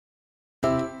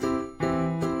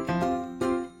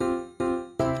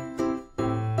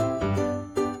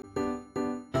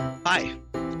Hi,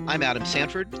 I'm Adam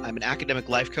Sanford. I'm an academic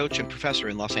life coach and professor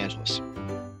in Los Angeles.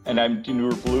 And I'm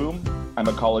Dinur Bloom. I'm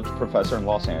a college professor in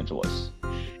Los Angeles.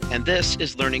 And this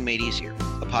is Learning Made Easier,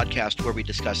 a podcast where we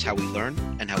discuss how we learn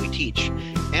and how we teach,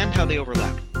 and how they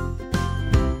overlap.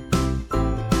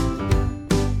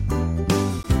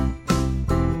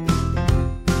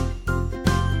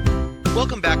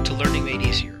 Welcome back to Learning Made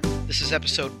Easier. This is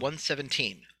episode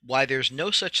 117, Why There's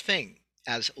No Such Thing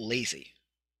as Lazy.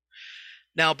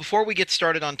 Now, before we get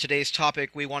started on today's topic,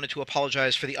 we wanted to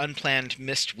apologize for the unplanned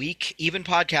missed week. Even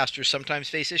podcasters sometimes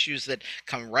face issues that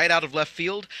come right out of left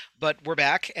field, but we're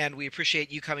back, and we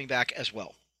appreciate you coming back as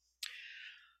well.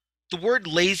 The word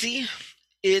lazy,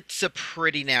 it's a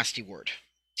pretty nasty word.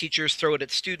 Teachers throw it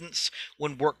at students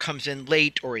when work comes in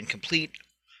late or incomplete.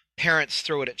 Parents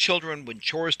throw it at children when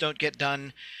chores don't get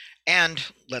done. And,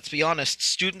 let's be honest,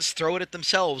 students throw it at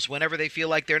themselves whenever they feel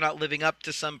like they're not living up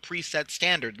to some preset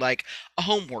standard, like a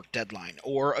homework deadline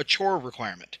or a chore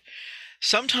requirement.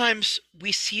 Sometimes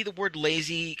we see the word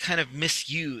lazy kind of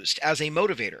misused as a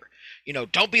motivator. You know,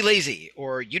 don't be lazy,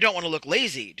 or you don't want to look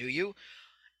lazy, do you?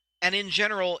 And in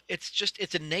general,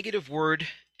 it's a negative word,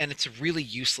 and it's a really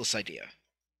useless idea.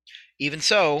 Even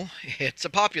so, it's a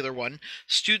popular one.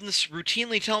 Students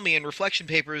routinely tell me in reflection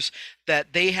papers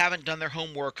that they haven't done their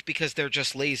homework because they're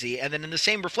just lazy. And then in the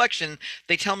same reflection,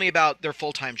 they tell me about their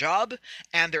full-time job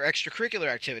and their extracurricular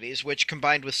activities, which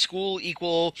combined with school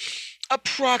equal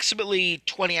approximately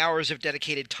 20 hours of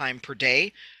dedicated time per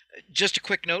day. Just a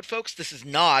quick note, folks, this is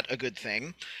not a good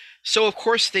thing. So of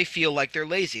course they feel like they're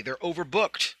lazy. They're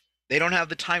overbooked. They don't have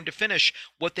the time to finish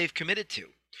what they've committed to.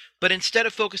 But instead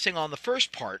of focusing on the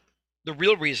first part, the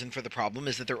real reason for the problem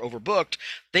is that they're overbooked,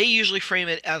 they usually frame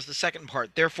it as the second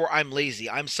part. Therefore, I'm lazy.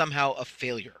 I'm somehow a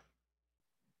failure.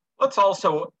 Let's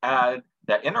also add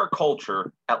that in our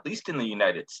culture, at least in the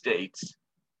United States,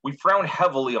 we frown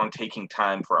heavily on taking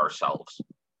time for ourselves.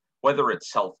 Whether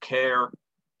it's self-care,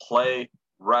 play,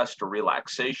 rest, or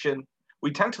relaxation,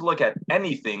 we tend to look at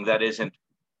anything that isn't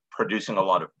producing a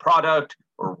lot of product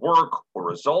or work or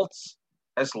results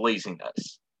as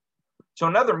laziness. So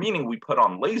another meaning we put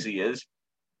on lazy is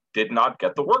did not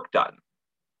get the work done.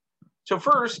 So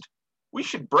first, we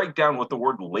should break down what the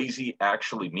word lazy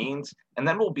actually means, and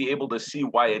then we'll be able to see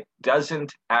why it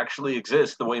doesn't actually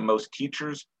exist the way most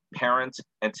teachers, parents,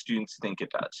 and students think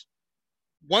it does.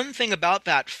 One thing about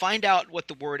that, find out what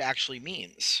the word actually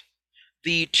means.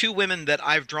 The two women that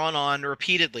I've drawn on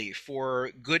repeatedly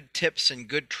for good tips and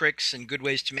good tricks and good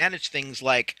ways to manage things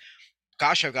like,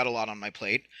 gosh, I've got a lot on my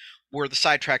plate, were the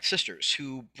Sidetrack sisters,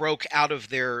 who broke out of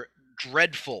their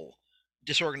dreadful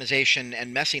disorganization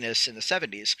and messiness in the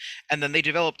 70s, and then they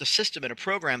developed a system and a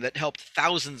program that helped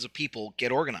thousands of people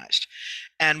get organized.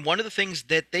 And one of the things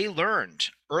that they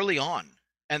learned early on,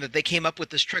 and that they came up with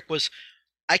this trick, was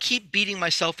I keep beating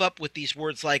myself up with these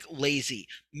words like lazy,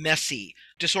 messy,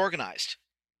 disorganized.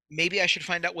 Maybe I should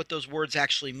find out what those words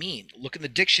actually mean. Look in the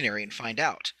dictionary and find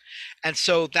out. And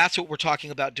so that's what we're talking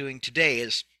about doing today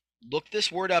is look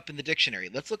this word up in the dictionary.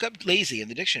 Let's look up lazy in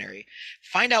the dictionary,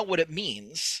 find out what it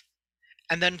means,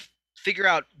 and then figure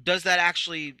out, does that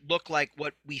actually look like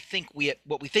what we think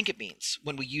it means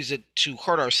when we use it to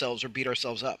hurt ourselves or beat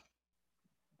ourselves up?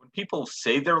 When people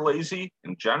say they're lazy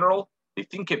in general, they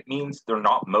think it means they're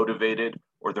not motivated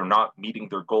or they're not meeting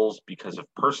their goals because of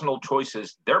personal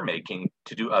choices they're making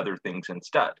to do other things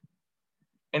instead.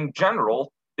 In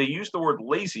general, they use the word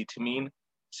lazy to mean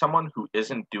someone who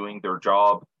isn't doing their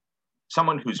job,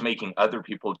 someone who's making other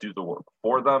people do the work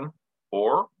for them,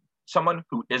 or someone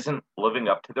who isn't living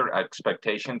up to their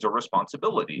expectations or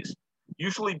responsibilities,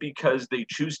 usually because they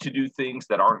choose to do things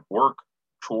that aren't work,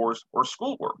 chores, or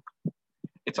schoolwork.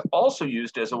 It's also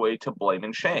used as a way to blame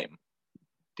and shame.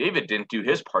 David didn't do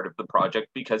his part of the project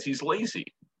because he's lazy,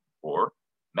 or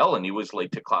Melanie was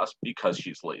late to class because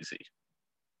she's lazy.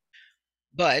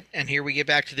 But, and here we get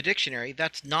back to the dictionary,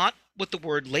 that's not what the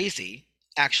word lazy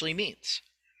actually means.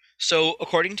 So,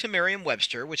 according to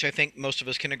Merriam-Webster, which I think most of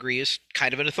us can agree is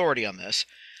kind of an authority on this,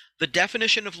 the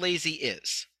definition of lazy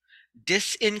is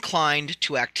disinclined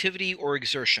to activity or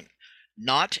exertion,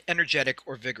 not energetic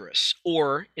or vigorous,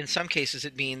 or in some cases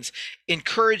it means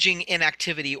encouraging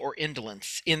inactivity or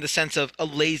indolence in the sense of a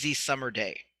lazy summer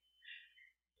day.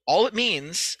 All it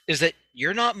means is that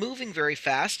you're not moving very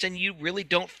fast and you really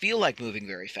don't feel like moving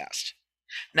very fast.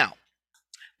 Now,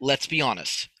 let's be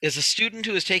honest. Is a student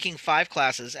who is taking 5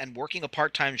 classes and working a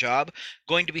part-time job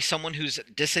going to be someone who's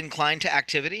disinclined to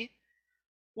activity?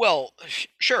 Well,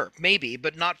 sure, maybe,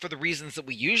 but not for the reasons that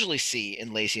we usually see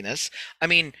in laziness. I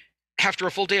mean, after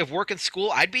a full day of work and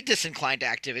school, I'd be disinclined to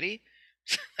activity.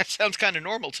 That sounds kind of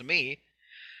normal to me.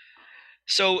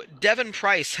 So Devin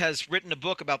Price has written a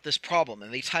book about this problem,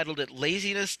 and they titled it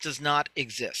Laziness Does Not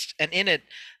Exist. And in it,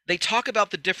 they talk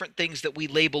about the different things that we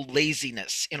label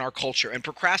laziness in our culture, and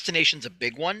procrastination's a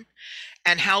big one,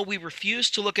 and how we refuse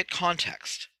to look at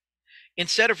context.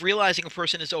 Instead of realizing a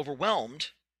person is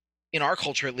overwhelmed, in our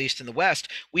culture, at least in the West,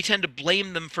 we tend to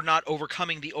blame them for not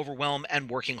overcoming the overwhelm and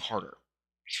working harder.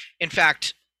 In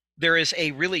fact, there is a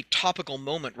really topical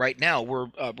moment right now. We're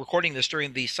recording this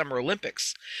during the Summer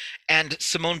Olympics, and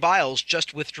Simone Biles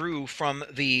just withdrew from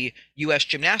the U.S.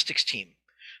 gymnastics team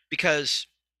because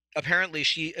apparently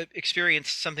she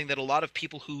experienced something that a lot of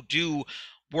people who do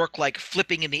work like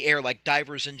flipping in the air, like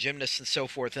divers and gymnasts and so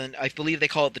forth, and I believe they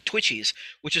call it the twitchies,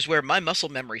 which is where my muscle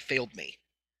memory failed me.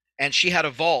 And she had a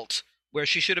vault where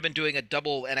she should have been doing a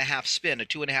double and a half spin, a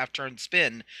 2.5 turn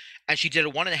spin, and she did a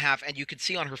 1.5, and you could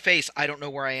see on her face, I don't know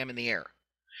where I am in the air.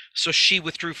 So she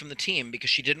withdrew from the team because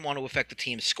she didn't want to affect the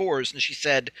team's scores, and she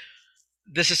said,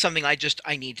 this is something I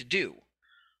need to do.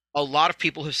 A lot of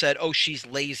people have said, oh, she's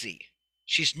lazy.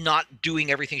 She's not doing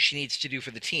everything she needs to do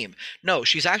for the team. No,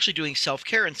 she's actually doing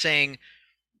self-care and saying,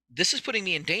 this is putting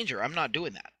me in danger. I'm not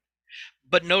doing that.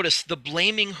 But notice the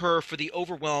blaming her for the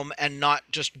overwhelm and not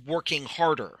just working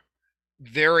harder.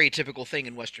 Very typical thing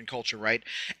in Western culture, right?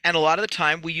 And a lot of the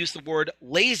time we use the word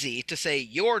lazy to say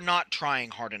you're not trying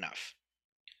hard enough.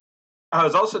 I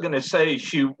was also going to say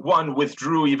she, one,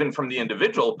 withdrew even from the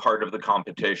individual part of the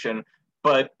competition,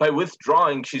 but by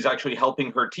withdrawing, she's actually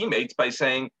helping her teammates by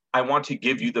saying, I want to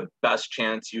give you the best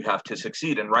chance you have to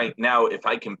succeed. And right now, if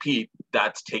I compete,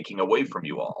 that's taking away from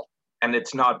you all. And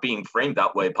it's not being framed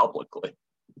that way publicly.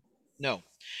 No.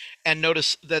 And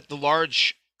notice that the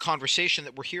large conversation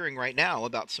that we're hearing right now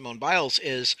about Simone Biles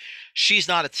is she's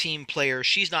not a team player.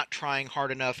 She's not trying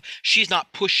hard enough. She's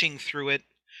not pushing through it.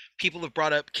 People have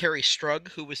brought up Carrie Strug,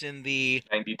 who was in the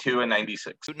 92 and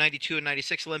 96. 92 and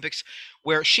 96 Olympics,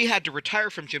 where she had to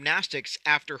retire from gymnastics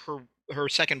after her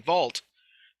second vault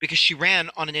because she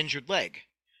ran on an injured leg.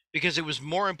 Because it was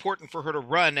more important for her to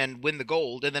run and win the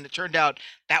gold, and then it turned out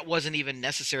that wasn't even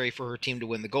necessary for her team to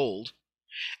win the gold.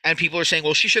 And people are saying,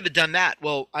 well, she should have done that.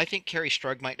 Well, I think Carrie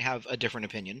Strug might have a different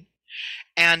opinion.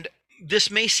 And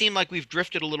this may seem like we've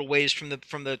drifted a little ways from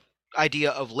the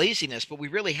idea of laziness, but we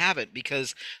really haven't,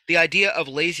 because the idea of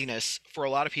laziness for a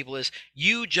lot of people is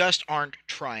you just aren't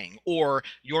trying, or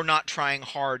you're not trying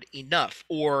hard enough,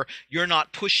 or you're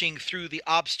not pushing through the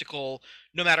obstacle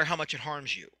no matter how much it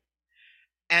harms you.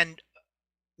 And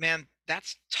man,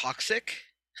 that's toxic.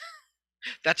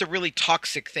 That's a really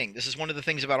toxic thing. This is one of the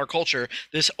things about our culture,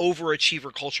 this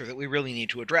overachiever culture, that we really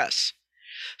need to address.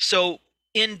 So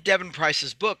in Devin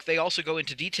Price's book, they also go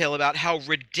into detail about how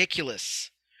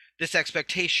ridiculous this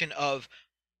expectation of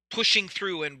pushing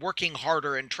through and working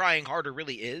harder and trying harder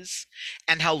really is,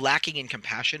 and how lacking in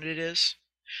compassion it is.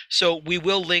 So we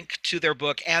will link to their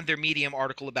book and their Medium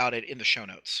article about it in the show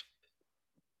notes.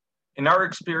 In our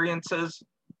experiences,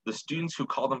 the students who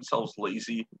call themselves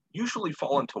lazy usually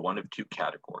fall into one of two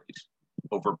categories: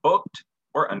 overbooked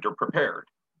or underprepared.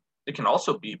 It can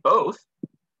also be both.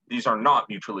 These are not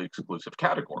mutually exclusive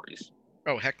categories.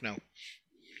 Oh, heck no.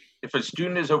 If a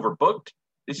student is overbooked,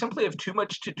 they simply have too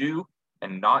much to do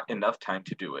and not enough time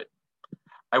to do it.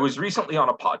 I was recently on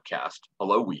a podcast,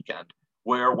 Hello Weekend,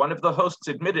 where one of the hosts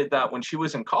admitted that when she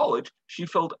was in college, she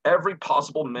filled every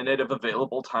possible minute of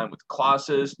available time with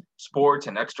classes, sports,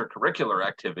 and extracurricular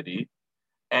activity.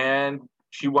 And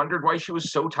she wondered why she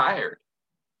was so tired.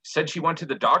 Said she went to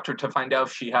the doctor to find out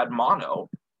if she had mono.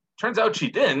 Turns out she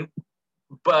didn't,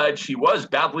 but she was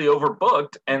badly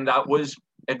overbooked, and that was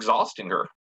exhausting her.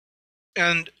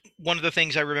 And one of the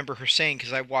things I remember her saying,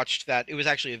 because I watched that, it was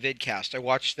actually a vidcast. I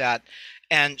watched that,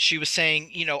 and she was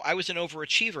saying, I was an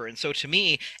overachiever. And so to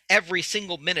me, every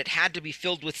single minute had to be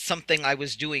filled with something I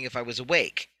was doing if I was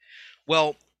awake.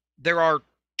 Well, there are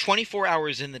 24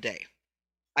 hours in the day.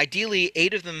 Ideally,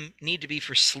 8 of them need to be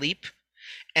for sleep,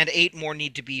 and 8 more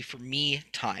need to be for me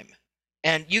time.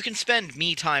 And you can spend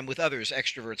me time with others,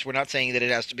 extroverts. We're not saying that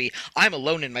it has to be, I'm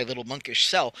alone in my little monkish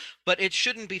cell, but it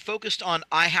shouldn't be focused on,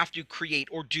 I have to create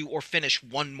or do or finish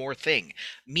one more thing.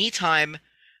 Me time,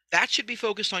 that should be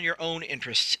focused on your own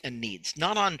interests and needs,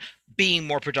 not on being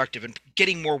more productive and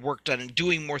getting more work done and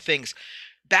doing more things.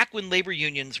 Back when labor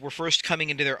unions were first coming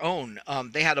into their own,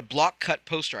 they had a block cut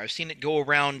poster. I've seen it go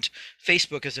around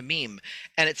Facebook as a meme,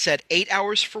 and it said 8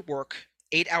 hours for work,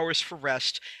 8 hours for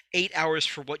rest, 8 hours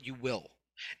for what you will.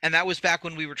 And that was back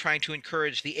when we were trying to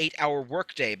encourage the 8-hour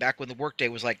workday, back when the workday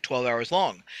was like 12 hours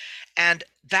long. And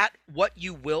that what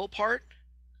you will part,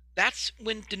 that's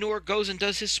when Denur goes and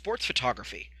does his sports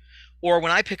photography. Or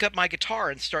when I pick up my guitar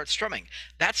and start strumming,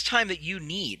 that's time that you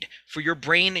need for your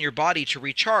brain and your body to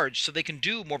recharge so they can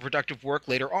do more productive work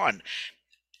later on.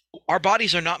 Our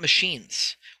bodies are not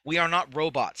machines. We are not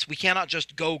robots. We cannot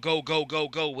just go, go, go, go,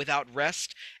 go without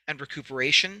rest and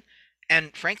recuperation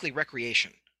and, frankly,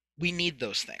 recreation. We need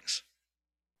those things.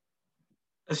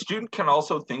 A student can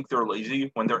also think they're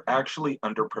lazy when they're actually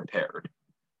underprepared.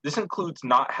 This includes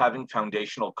not having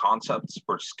foundational concepts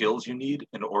or skills you need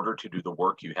in order to do the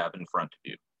work you have in front of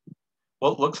you.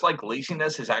 What looks like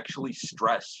laziness is actually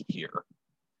stress here.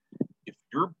 If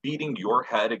you're beating your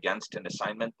head against an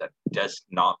assignment that does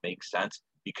not make sense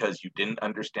because you didn't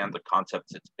understand the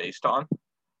concepts it's based on,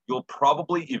 you'll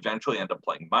probably eventually end up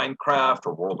playing Minecraft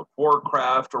or World of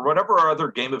Warcraft or whatever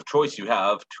other game of choice you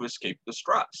have to escape the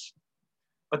stress.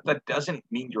 But that doesn't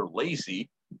mean you're lazy.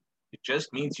 It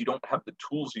just means you don't have the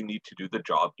tools you need to do the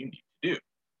job you need to do.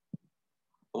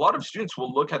 A lot of students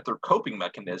will look at their coping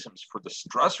mechanisms for the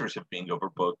stressors of being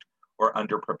overbooked or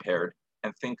underprepared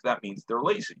and think that means they're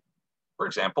lazy. For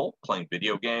example, playing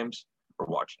video games or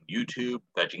watching YouTube,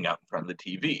 vegging out in front of the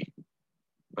TV.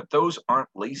 But those aren't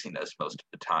laziness most of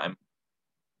the time.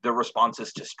 They're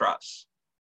responses to stress.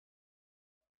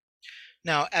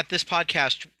 Now, at this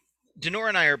podcast, Denora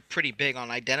and I are pretty big on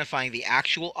identifying the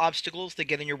actual obstacles that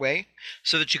get in your way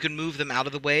so that you can move them out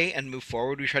of the way and move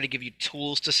forward. We try to give you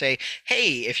tools to say,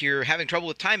 hey, if you're having trouble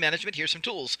with time management, here's some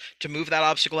tools to move that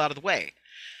obstacle out of the way.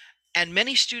 And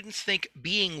many students think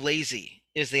being lazy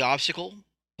is the obstacle,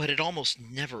 but it almost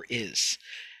never is.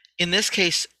 In this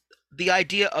case, the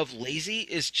idea of lazy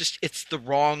is just, it's the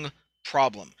wrong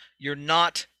problem. You're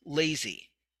not lazy.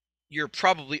 You're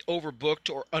probably overbooked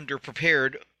or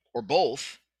underprepared or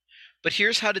both. But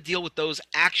here's how to deal with those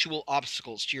actual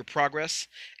obstacles to your progress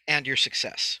and your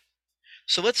success.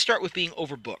 So let's start with being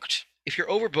overbooked. If you're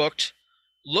overbooked,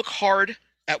 look hard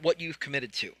at what you've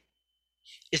committed to.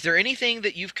 Is there anything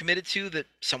that you've committed to that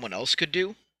someone else could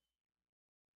do?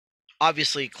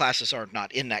 Obviously, classes are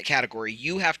not in that category.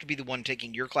 You have to be the one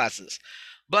taking your classes.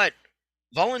 But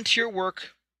volunteer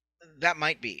work, that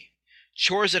might be.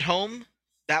 Chores at home,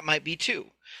 that might be too.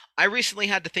 I recently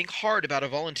had to think hard about a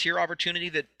volunteer opportunity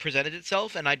that presented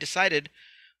itself, and I decided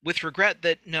with regret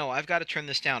that no, I've got to turn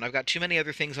this down. I've got too many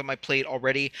other things on my plate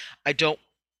already. I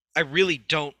really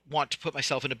don't want to put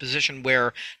myself in a position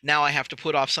where now I have to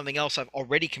put off something else I've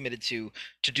already committed to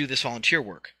do this volunteer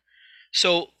work.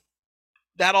 So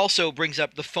that also brings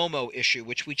up the FOMO issue,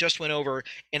 which we just went over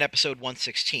in episode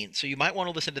 116. So you might want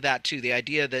to listen to that too. The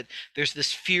idea that there's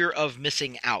this fear of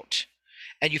missing out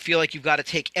and you feel like you've got to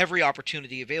take every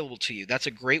opportunity available to you. That's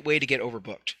a great way to get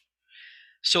overbooked.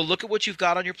 So look at what you've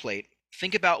got on your plate.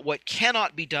 Think about what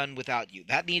cannot be done without you.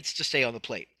 That needs to stay on the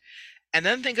plate. And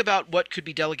then think about what could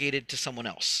be delegated to someone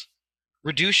else.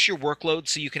 Reduce your workload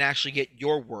so you can actually get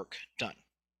your work done.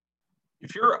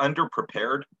 If you're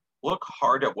underprepared, look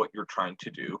hard at what you're trying to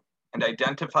do and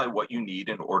identify what you need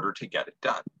in order to get it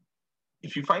done.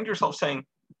 If you find yourself saying,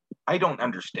 I don't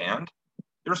understand,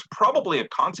 there's probably a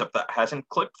concept that hasn't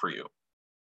clicked for you.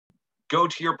 Go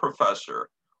to your professor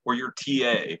or your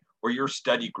TA or your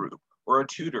study group or a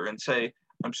tutor and say,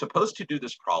 I'm supposed to do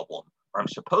this problem or I'm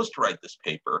supposed to write this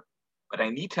paper, but I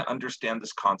need to understand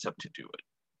this concept to do it.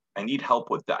 I need help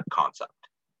with that concept.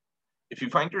 If you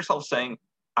find yourself saying,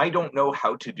 I don't know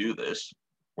how to do this,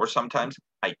 or sometimes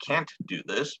I can't do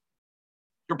this,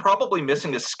 you're probably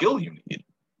missing a skill you need.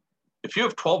 If you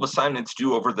have 12 assignments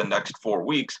due over the next 4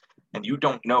 weeks and you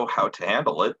don't know how to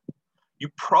handle it, you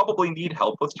probably need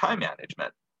help with time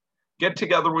management. Get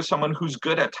together with someone who's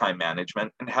good at time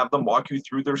management and have them walk you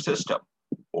through their system.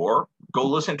 Or go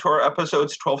listen to our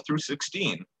episodes 12 through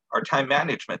 16, our time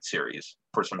management series,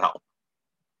 for some help.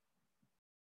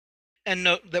 And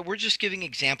note that we're just giving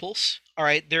examples. All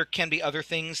right, there can be other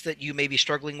things that you may be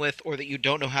struggling with or that you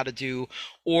don't know how to do,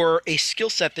 or a skill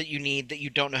set that you need that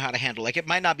you don't know how to handle. Like it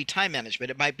might not be time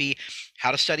management, it might be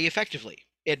how to study effectively.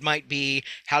 It might be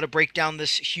how to break down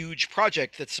this huge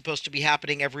project that's supposed to be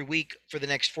happening every week for the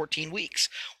next 14 weeks.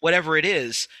 Whatever it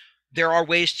is, there are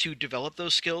ways to develop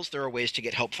those skills. There are ways to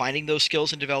get help finding those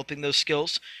skills and developing those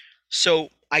skills. So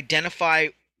identify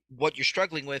what you're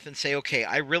struggling with and say, okay,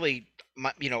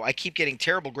 I keep getting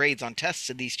terrible grades on tests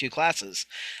in these two classes,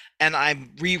 and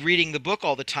I'm rereading the book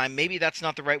all the time. Maybe that's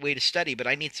not the right way to study, but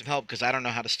I need some help because I don't know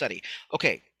how to study.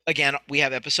 Okay, again, we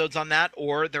have episodes on that,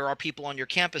 or there are people on your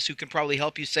campus who can probably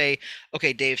help you say,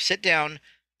 okay, Dave, sit down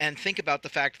and think about the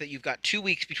fact that you've got 2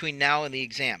 weeks between now and the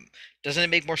exam. Doesn't it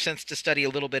make more sense to study a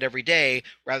little bit every day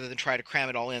rather than try to cram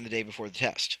it all in the day before the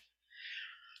test?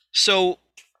 So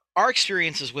our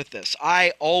experiences with this,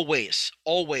 I always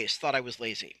thought I was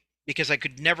lazy because I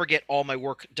could never get all my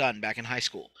work done back in high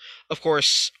school. Of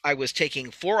course, I was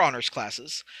taking 4 honors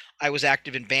classes. I was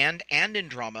active in band and in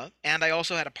drama, and I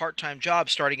also had a part-time job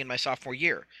starting in my sophomore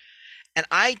year. And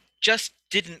I just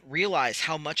didn't realize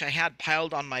how much I had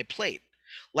piled on my plate.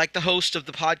 Like the host of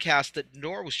the podcast that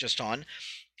Nor was just on,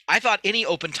 I thought any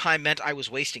open time meant I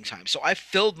was wasting time. So I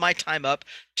filled my time up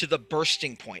to the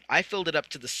bursting point. I filled it up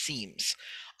to the seams.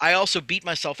 I also beat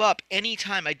myself up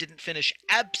anytime I didn't finish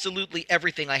absolutely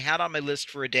everything I had on my list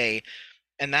for a day.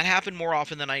 And that happened more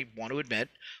often than I want to admit.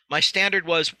 My standard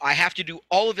was I have to do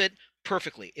all of it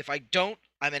perfectly. If I don't,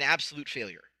 I'm an absolute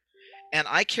failure. And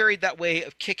I carried that way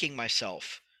of kicking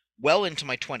myself well into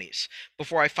my 20s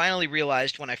before I finally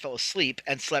realized when I fell asleep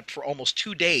and slept for almost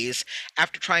 2 days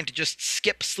after trying to just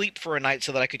skip sleep for a night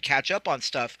so that I could catch up on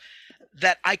stuff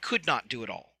that I could not do it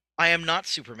all. I am not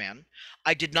Superman.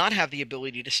 I did not have the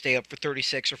ability to stay up for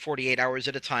 36 or 48 hours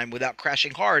at a time without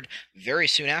crashing hard very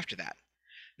soon after that.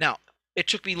 Now, it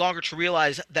took me longer to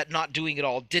realize that not doing it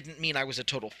all didn't mean I was a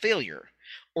total failure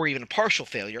or even a partial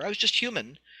failure. I was just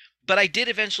human. But I did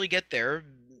eventually get there.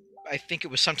 I think it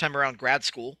was sometime around grad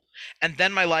school. And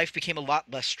then my life became a lot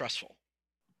less stressful.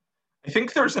 I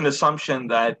think there's an assumption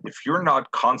that if you're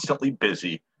not constantly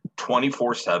busy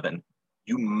 24/7,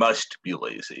 you must be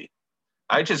lazy.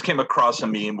 I just came across a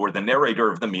meme where the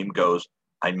narrator of the meme goes,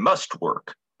 I must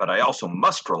work, but I also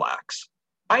must relax.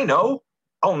 I know,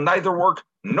 I'll neither work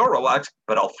nor relax,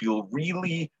 but I'll feel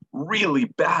really, really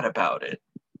bad about it.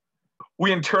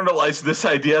 We internalize this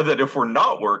idea that if we're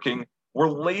not working, we're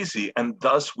lazy and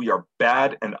thus we are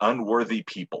bad and unworthy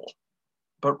people.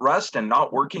 But rest and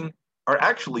not working are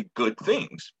actually good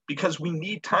things because we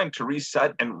need time to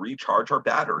reset and recharge our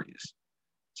batteries.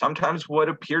 Sometimes what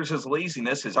appears as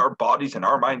laziness is our bodies and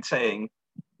our mind saying,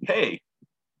 hey,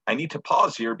 I need to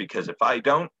pause here because if I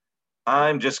don't,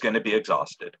 I'm just going to be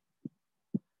exhausted.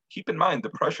 Keep in mind,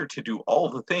 the pressure to do all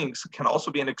the things can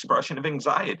also be an expression of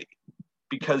anxiety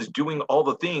because doing all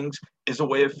the things is a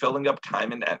way of filling up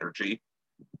time and energy,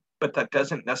 but that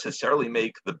doesn't necessarily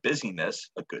make the busyness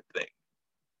a good thing.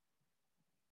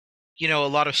 You know, a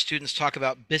lot of students talk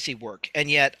about busy work,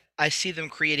 and yet I see them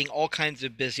creating all kinds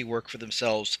of busy work for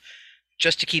themselves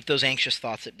just to keep those anxious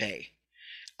thoughts at bay.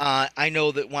 I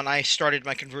know that when I started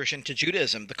my conversion to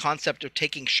Judaism, the concept of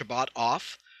taking Shabbat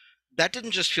off, that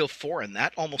didn't just feel foreign,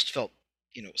 that almost felt,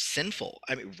 sinful.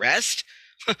 I mean, rest?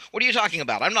 What are you talking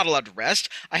about? I'm not allowed to rest.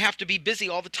 I have to be busy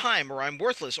all the time, or I'm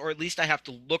worthless, or at least I have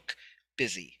to look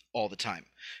busy all the time.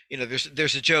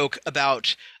 There's a joke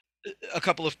about a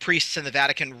couple of priests in the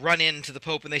Vatican run into the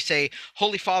Pope and they say,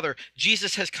 Holy Father,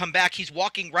 Jesus has come back. He's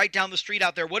walking right down the street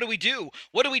out there. What do we do?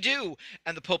 What do we do?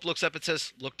 And the Pope looks up and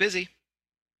says, look busy.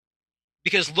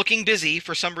 Because looking busy,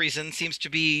 for some reason, seems to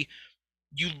be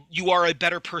you are a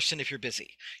better person if you're busy.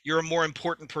 You're a more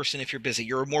important person if you're busy.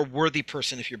 You're a more worthy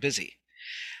person if you're busy.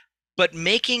 But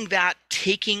making that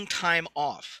taking time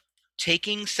off,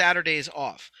 taking Saturdays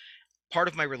off, part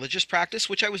of my religious practice,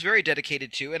 which I was very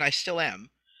dedicated to, and I still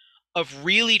am, of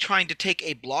really trying to take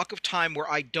a block of time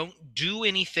where I don't do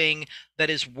anything that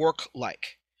is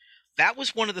work-like. That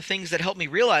was one of the things that helped me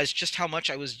realize just how much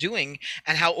I was doing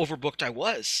and how overbooked I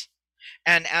was.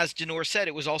 And as Denor said,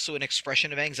 it was also an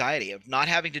expression of anxiety, of not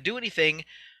having to do anything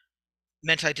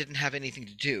meant I didn't have anything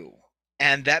to do.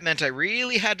 And that meant I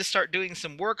really had to start doing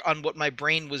some work on what my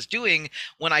brain was doing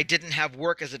when I didn't have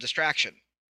work as a distraction.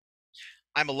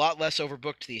 I'm a lot less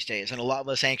overbooked these days and a lot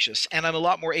less anxious, and I'm a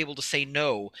lot more able to say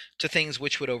no to things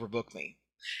which would overbook me.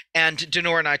 And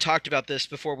Denor and I talked about this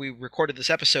before we recorded this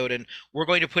episode, and we're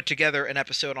going to put together an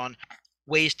episode on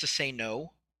ways to say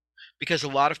no, because a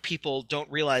lot of people don't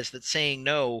realize that saying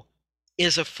no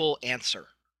is a full answer.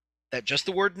 That just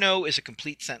the word no is a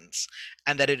complete sentence,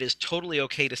 and that it is totally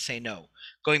okay to say no.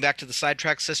 Going back to the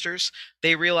Sidetrack Sisters,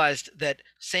 they realized that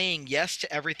saying yes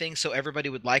to everything so everybody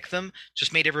would like them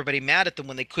just made everybody mad at them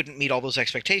when they couldn't meet all those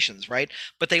expectations, right?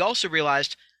 But they also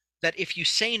realized that if you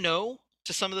say no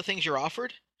to some of the things you're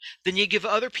offered, then you give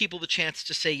other people the chance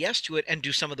to say yes to it and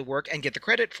do some of the work and get the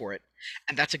credit for it.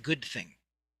 And that's a good thing.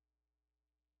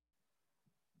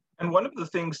 And one of the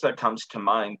things that comes to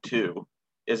mind too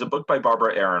is a book by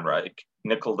Barbara Ehrenreich,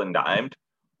 Nickel and Dimed,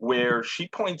 where she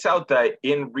points out that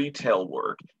in retail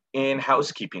work, in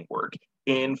housekeeping work,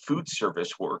 in food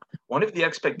service work, one of the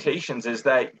expectations is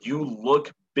that you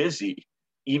look busy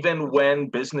even when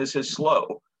business is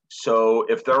slow. So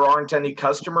if there aren't any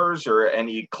customers or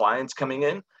any clients coming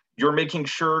in, you're making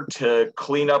sure to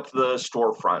clean up the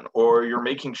storefront, or you're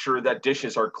making sure that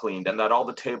dishes are cleaned and that all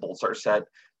the tables are set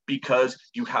because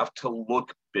you have to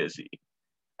look busy.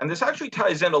 And this actually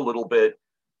ties in a little bit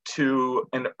to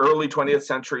an early 20th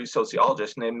century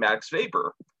sociologist named Max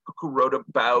Weber, who wrote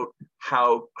about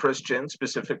how Christian,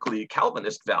 specifically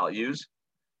Calvinist values,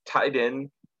 tied in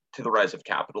to the rise of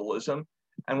capitalism.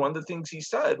 And one of the things he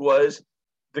said was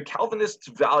the Calvinists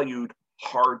valued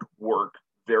hard work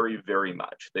very, very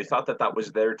much. They thought that that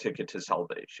was their ticket to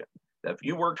salvation. That if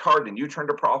you worked hard and you turned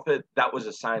a profit, that was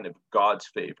a sign of God's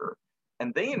favor.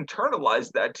 And they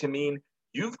internalized that to mean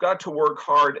you've got to work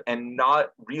hard and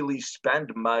not really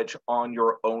spend much on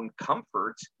your own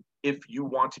comforts if you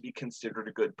want to be considered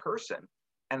a good person.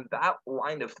 And that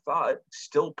line of thought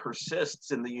still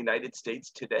persists in the United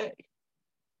States today.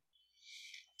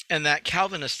 And that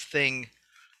Calvinist thing,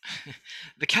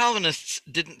 the Calvinists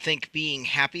didn't think being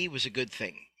happy was a good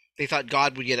thing. They thought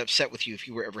God would get upset with you if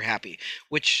you were ever happy,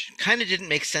 which kind of didn't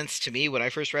make sense to me when I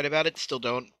first read about it. Still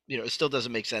don't, it still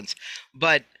doesn't make sense.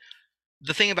 But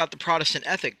the thing about the Protestant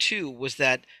ethic, too, was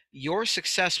that your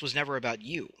success was never about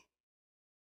you.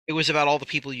 It was about all the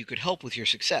people you could help with your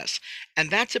success. And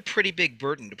that's a pretty big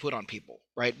burden to put on people,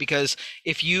 right? Because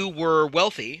if you were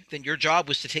wealthy, then your job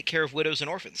was to take care of widows and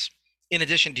orphans, in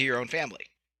addition to your own family.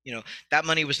 That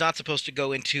money was not supposed to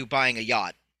go into buying a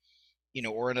yacht,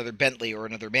 or another Bentley or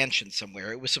another mansion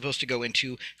somewhere. It was supposed to go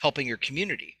into helping your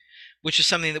community, which is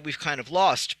something that we've kind of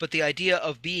lost. But the idea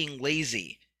of being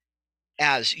lazy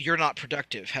as you're not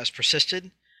productive has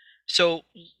persisted. So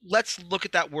let's look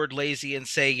at that word lazy and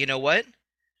say, you know what?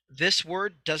 This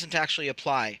word doesn't actually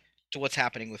apply to what's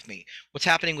happening with me. What's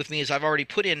happening with me is I've already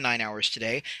put in 9 hours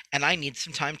today and I need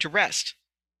some time to rest.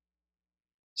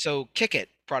 So kick it,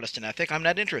 Protestant ethic. I'm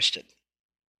not interested.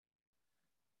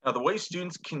 Now, the way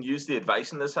students can use the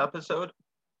advice in this episode,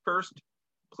 first,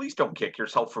 please don't kick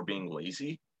yourself for being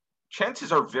lazy.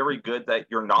 Chances are very good that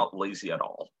you're not lazy at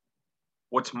all.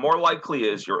 What's more likely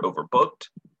is you're overbooked,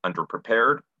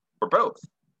 underprepared, or both.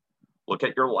 Look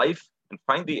at your life and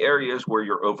find the areas where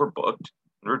you're overbooked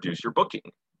and reduce your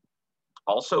booking.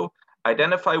 Also,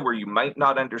 identify where you might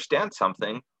not understand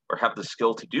something or have the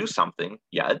skill to do something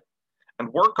yet, and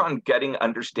work on getting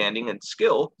understanding and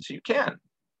skill so you can.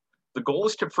 The goal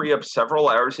is to free up several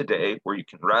hours a day where you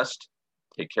can rest,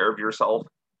 take care of yourself,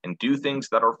 and do things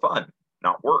that are fun,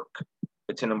 not work.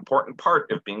 It's an important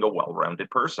part of being a well-rounded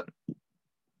person.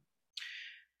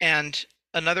 And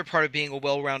another part of being a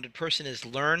well-rounded person is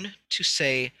learn to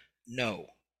say no.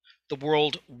 The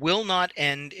world will not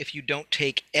end if you don't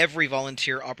take every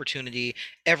volunteer opportunity,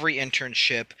 every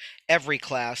internship, every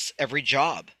class, every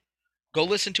job. Go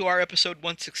listen to our episode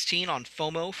 116 on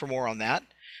FOMO for more on that.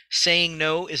 Saying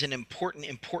no is an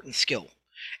important skill,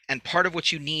 and part of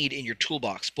what you need in your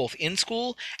toolbox, both in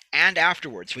school and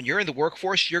afterwards. When you're in the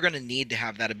workforce, you're going to need to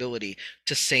have that ability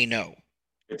to say no.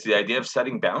 It's the idea of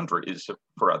setting boundaries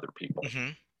for other people. Mm-hmm.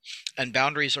 And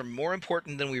boundaries are more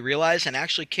important than we realize, and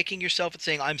actually kicking yourself and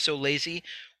saying, I'm so lazy,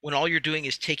 when all you're doing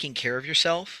is taking care of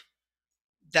yourself,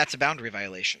 that's a boundary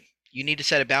violation. You need to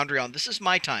set a boundary on, this is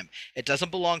my time. It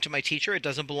doesn't belong to my teacher. It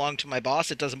doesn't belong to my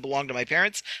boss. It doesn't belong to my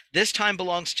parents. This time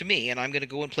belongs to me, and I'm going to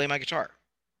go and play my guitar.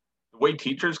 The way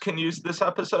teachers can use this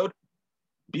episode,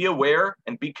 be aware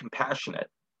and be compassionate.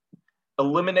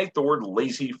 Eliminate the word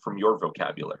lazy from your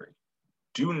vocabulary.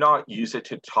 Do not use it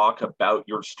to talk about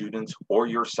your students or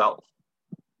yourself.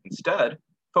 Instead,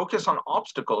 focus on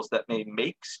obstacles that may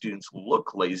make students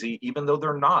look lazy even though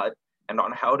they're not, and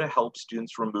on how to help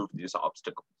students remove these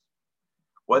obstacles.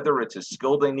 Whether it's a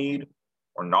skill they need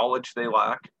or knowledge they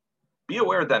lack, be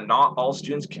aware that not all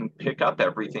students can pick up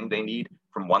everything they need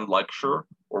from one lecture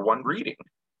or one reading.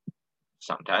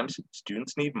 Sometimes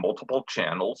students need multiple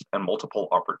channels and multiple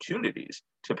opportunities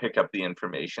to pick up the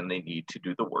information they need to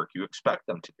do the work you expect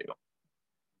them to do.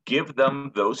 Give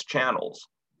them those channels.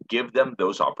 Give them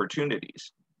those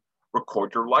opportunities.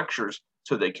 Record your lectures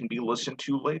so they can be listened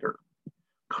to later.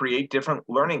 Create different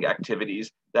learning activities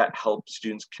that help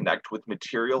students connect with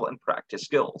material and practice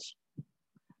skills.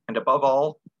 And above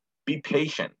all, be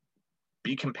patient,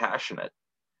 be compassionate.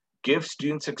 Give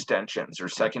students extensions or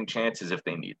second chances if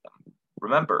they need them.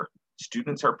 Remember,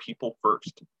 students are people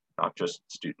first, not just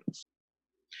students.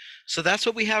 So that's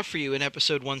what we have for you in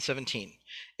episode 117.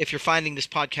 If you're finding this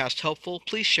podcast helpful,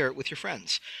 please share it with your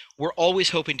friends. We're always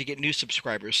hoping to get new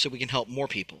subscribers so we can help more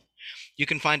people. You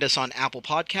can find us on Apple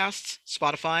Podcasts,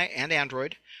 Spotify, and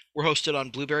Android. We're hosted on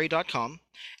blueberry.com,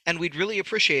 and we'd really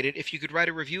appreciate it if you could write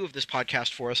a review of this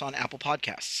podcast for us on Apple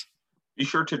Podcasts. Be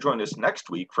sure to join us next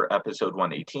week for episode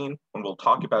 118, when we'll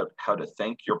talk about how to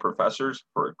thank your professors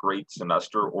for a great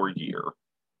semester or year.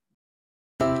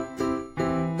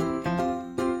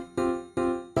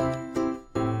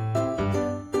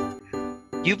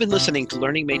 You've been listening to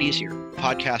Learning Made Easier, a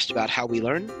podcast about how we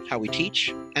learn, how we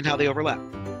teach, and how they overlap.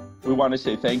 We want to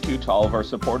say thank you to all of our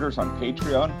supporters on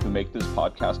Patreon who make this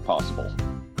podcast possible.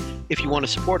 If you want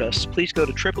to support us, please go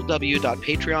to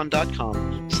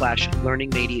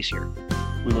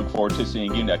www.patreon.com/learningmadeeasier. We look forward to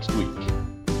seeing you next week.